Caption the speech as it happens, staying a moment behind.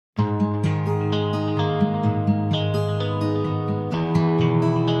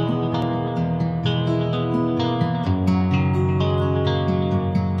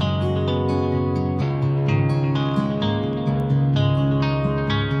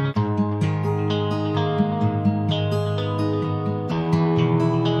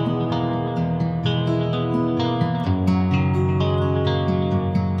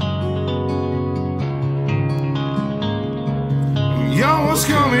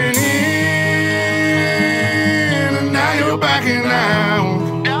you're backing out.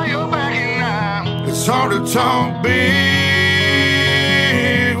 It's hard to talk big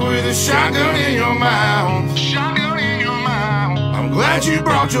with a shotgun in your mouth. I'm glad you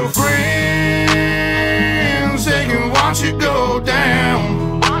brought your friends. They can watch it go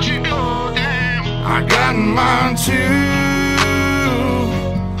down. I got mine too.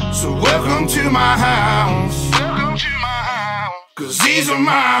 So welcome to my house. 'Cause these are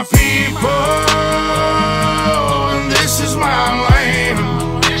my people, and this is my land.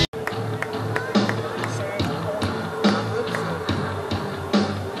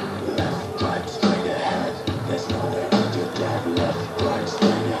 Left, right, straight ahead. There's no way under that. Left, right,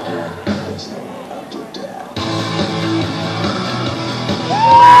 straight ahead. There's no way under that.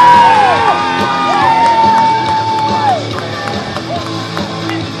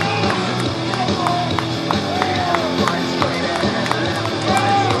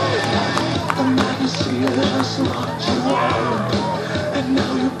 And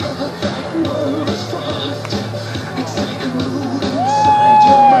now your perfect world is fucked. It's like a mood inside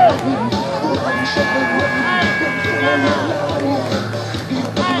your mind. One shot away, one for your life. You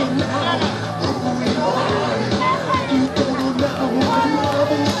don't know now who you are. You don't know now what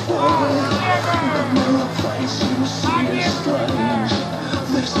love is for. The more fights you see is strange.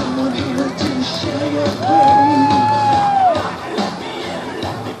 There's someone here to share your pain. Let me in,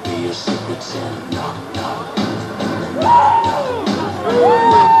 let me be your secret sin. Knock, knock.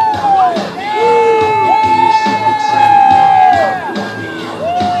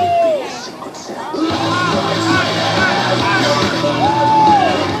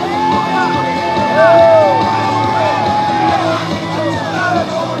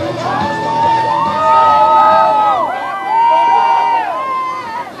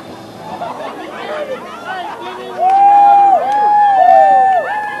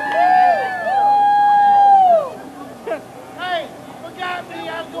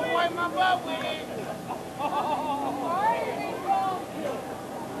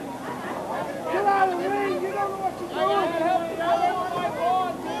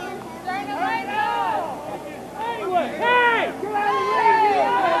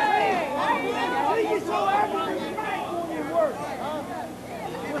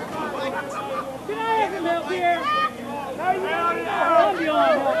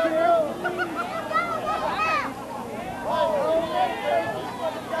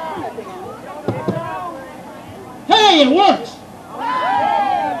 Hey, it works!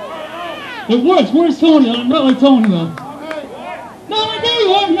 It works. Where's Tony? I'm not like Tony, though. Not like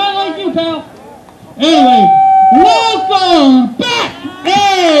you are. Not like you, pal. Anyway, welcome back,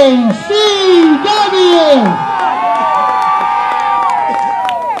 ACW!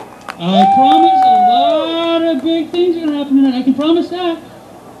 I promise a lot of big things are going to happen tonight. I can promise that.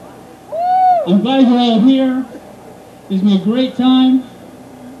 I'm glad you're all here. It's been a great time.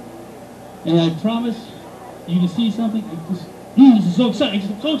 And I promise you can see something. This is so exciting.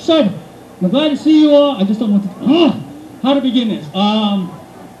 I'm so excited. I'm glad to see you all. I just don't want to. How to begin this?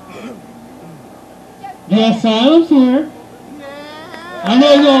 The asylum's here. I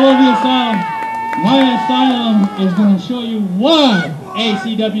know you all love the asylum. My asylum is going to show you why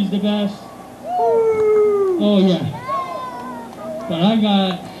ACW is the best. Oh yeah. But I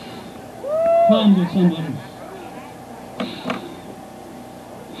got problems with somebody.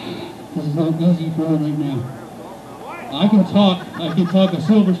 This is not easy for me right now. I can talk a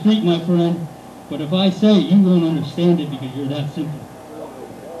Silver Street, my friend, but if I say it, you won't understand it because you're that simple.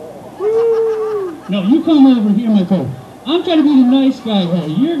 No, you come over here, my friend. I'm trying to be the nice guy here.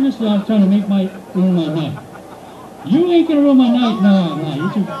 You're just trying to make ruin my night. You ain't gonna ruin my night. No,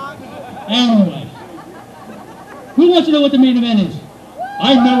 you're too. Anyway, who wants to know what the main event is?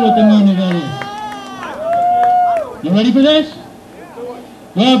 I know what the main event is. You ready for this?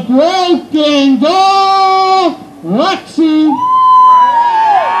 The Broken Doll Roxy.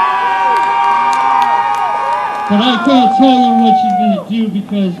 But I can't tell you what she's going to do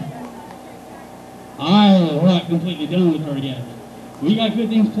because I'm not completely done with her yet. We got good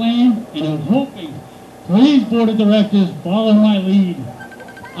things planned, and I'm hoping, please, board of directors, follow my lead.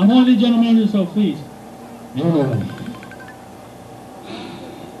 I'm one of the general managers, so please. Anyway,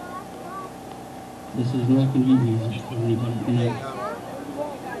 this is not going to be easy for anybody tonight.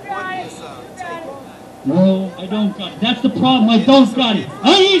 No, I don't got it. That's the problem. I don't got it.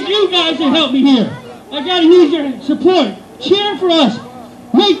 I need you guys to help me here. I got to use your support. Cheer for us.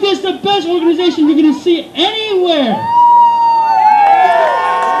 Make this the best organization you're going to see anywhere.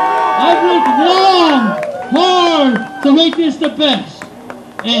 I've worked long, hard to make this the best.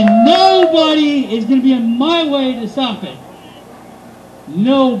 And nobody is going to be in my way to stop it.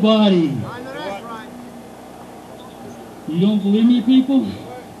 Nobody. You don't believe me, people?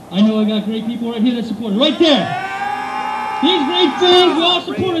 I know I got great people right here that support us. Right there! These great fans, you all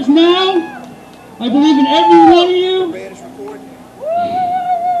support us now. I believe in every one of you.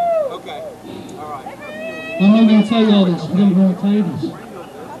 Okay. All right. I'm not going to tell you all this. I'm going to tell you this. You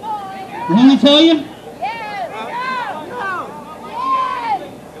want me to tell you?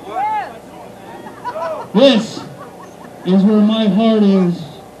 This is where my heart is.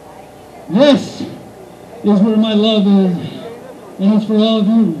 This is where my love is. And it's for all of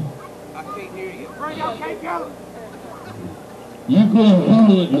you. I can't hear you. You couldn't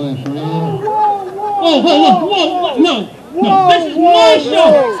handle it, my friend. Oh, whoa, no. No, this is my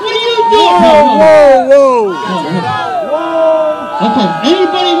show. What are you doing? Whoa. Okay,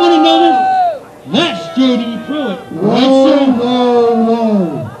 anybody want to know this? That's J.D. Pruitt. Whoa.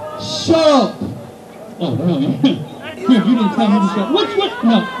 Shut up. Oh, really? Dude, you didn't tell me to shut up. What?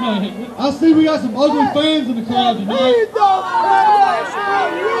 No. I see we got some ugly fans in the crowd tonight.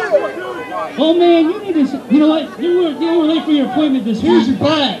 Oh, man, you need to... You know what? You were late for your appointment this week. Here's your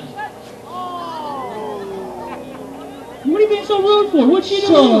bag. What are you being so rude for? What's she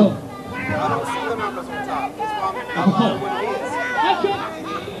doing? Shut up. I don't see the numbers on top. That's why I'm what it is. I can't...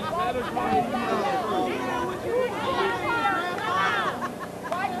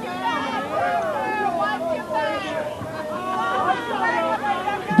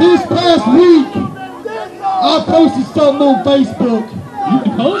 This past week, I posted something on Facebook. You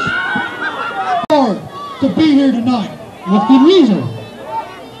can post? Hard to be here tonight. With good reason.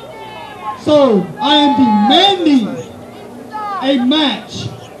 So, I am demanding a match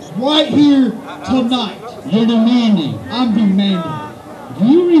right here tonight. You're demanding. I'm demanding. Do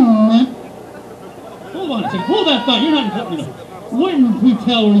you remember? Hold on a second. Hold that thought. You're not interrupting me. What in the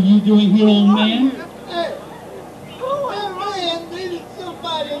hell are you doing here, old man? Hey, that man needed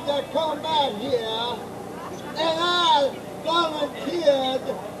somebody to come out here, and I volunteered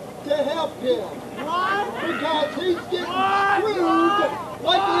to help him. Because he's getting screwed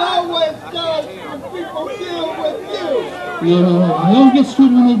like he always does when people deal with you. No, they don't get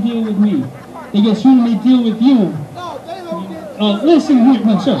screwed when they deal with me. They get screwed when they deal with you. No, they don't get screwed. Listen here,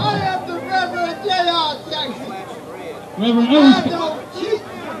 no, sir. I am the Reverend J.R. Jackson. Reverend, I don't cheat.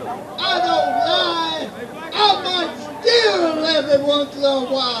 I don't lie. I might steal every once in a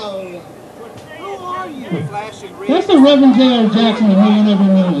while. Who are you? Flashing red. that's the Reverend J.R. Jackson who you never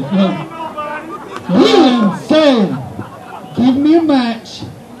knew. We am saying, give me a match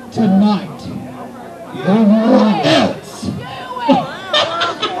tonight. Or else.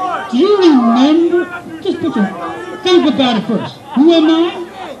 Do you remember? Just think about it first. Who am I?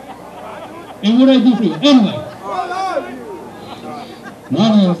 And what I do for you? Anyway. My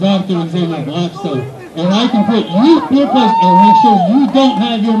name is Dr. Xavier Blackstone, and I can put you in your place and make sure you don't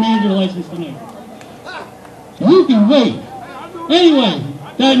have your manager license tonight. You can wait. Anyway,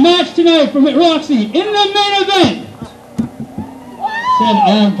 that match tonight from Roxy in the main event. Said,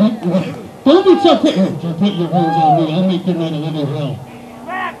 don't be so quick. Don't put your hands on me. I'll make your night a living hell.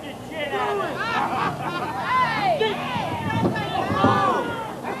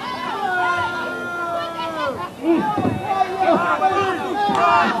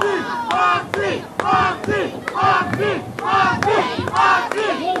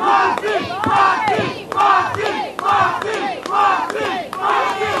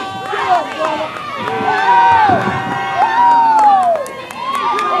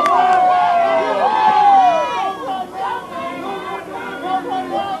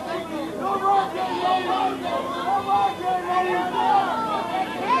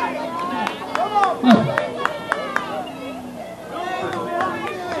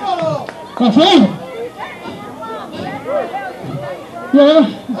 Okay. Yeah.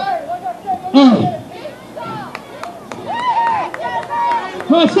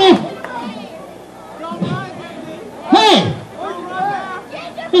 What's it? Hey!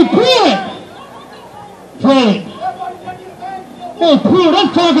 Hey, Pruitt! Pruitt! Hey, Pruitt, I'm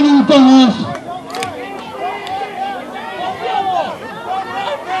talking to you, dumbass!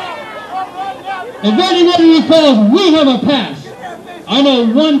 If anybody recalls, we have a pass. I know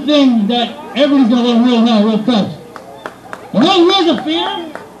one thing that everybody's going to learn real fast. You know who has a fear?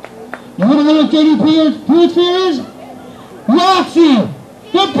 You want to know what J.D. Pruitt's fear is? Roxy!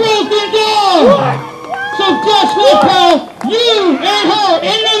 The broken dog! So guess what, pal? You and her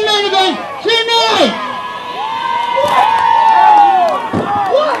in the main event tonight!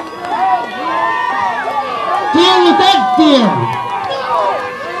 Deal with that fear!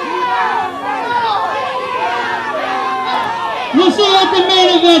 We'll see you at the main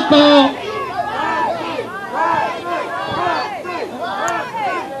event, pal!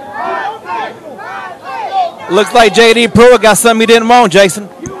 Looks like J.D. Pruitt got something he didn't want, Jason.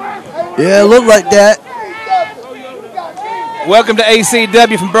 Yeah, it looked like that. Welcome to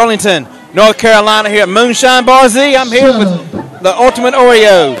ACW from Burlington, North Carolina here at Moonshine Bar Z. I'm here with the Ultimate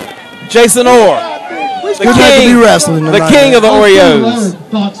Oreo, Jason Orr. The king of the Oreos.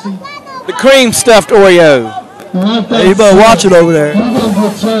 The cream stuffed Oreo. Hey, you better watch it over there.